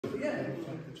Yeah.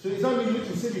 So it's only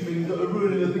little silly things that are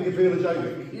ruining the thing of being a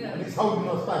Jaywick. Yeah. And it's holding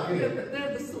us back, isn't it? But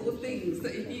they're the sort of things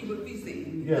that if you were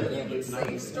visiting, Yeah. that you would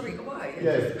see straight away. And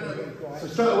Yeah. just go, So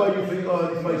straight away you think,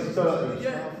 oh, this place is dirty.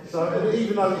 Yeah. So and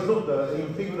even though it's not dirty,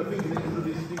 people are thinking it because of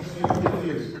these new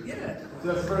views. yeah. So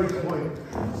that's a very good point.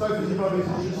 Sophie's and rubbish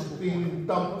has just been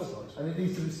dumped and it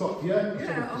needs to be stopped, yeah?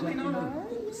 Yeah, I mean, I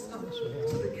bought stuff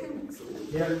to the council.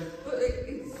 Yeah. But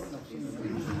it's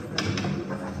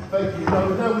Thank you. Now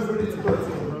we've ready to put it.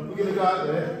 We're going to go out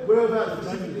there. Whereabouts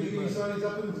specifically are you signing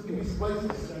up and give me some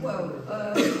places? well,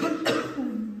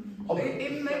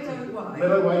 in Meadow Way.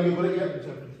 Meadow Way, you've got it yet?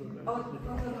 I don't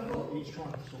know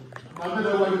what. Now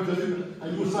Meadow Way you do,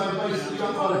 and you're saying basically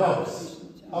up by the pubs.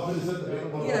 Up in the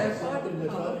centre. Yeah, by the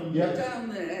pub, Yeah. down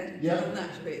there, Yeah. down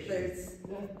that bit, there's,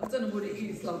 I don't know what it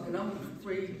is, like an old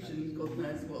fridge and God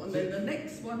knows what. And then the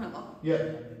next one up, Yeah.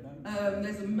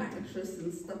 there's a mattress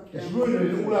and stuff It's down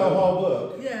ruining all our hard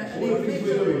work. Yeah, So what are things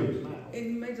we're doing?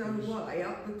 in Meadow Way,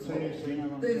 up the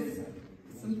top, there's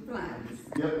some flats.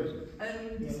 Yep.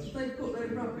 And they've got their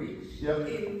rubbish Yep.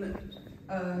 in,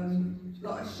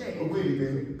 like a shed. A wheelie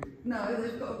bin. No,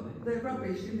 they've got their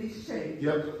rubbish in this shed.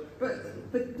 Yep.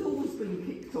 But the door's been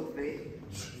kicked off it.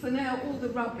 So now all the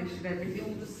rubbish and everything,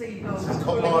 all the seagulls It's are got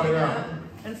pulling lying it out. out.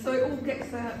 And so it all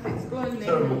gets out, it's blown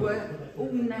Terrible. everywhere, all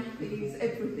nappies,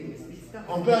 everything. It's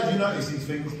disgusting. I'm glad you notice these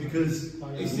things because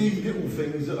it's these little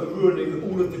things that are ruining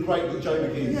all of the great that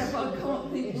Jaywick is. Yeah, but I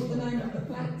can't think what the name of the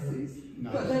flats is.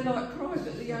 But they're like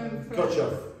privately owned flats.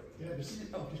 Gotcha.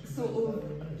 Sort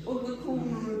of on the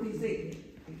corner of his hip.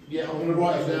 Yeah, I'm going to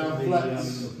write it down.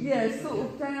 Flats. Yeah, sort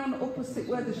of down opposite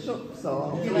where the shops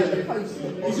are. You know, the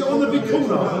postman. Is it on the big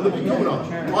corner? On the big corner?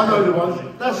 I know the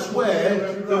one. That's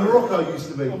where the Morocco used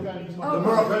to be. The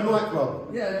Morocco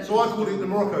nightclub. Yeah. So I called it the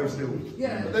Morocco still.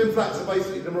 Yeah. But them flats are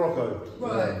basically the Morocco.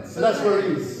 Right. So that's where it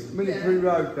is. Military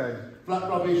Road then. Flat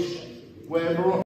rubbish, where Morocco.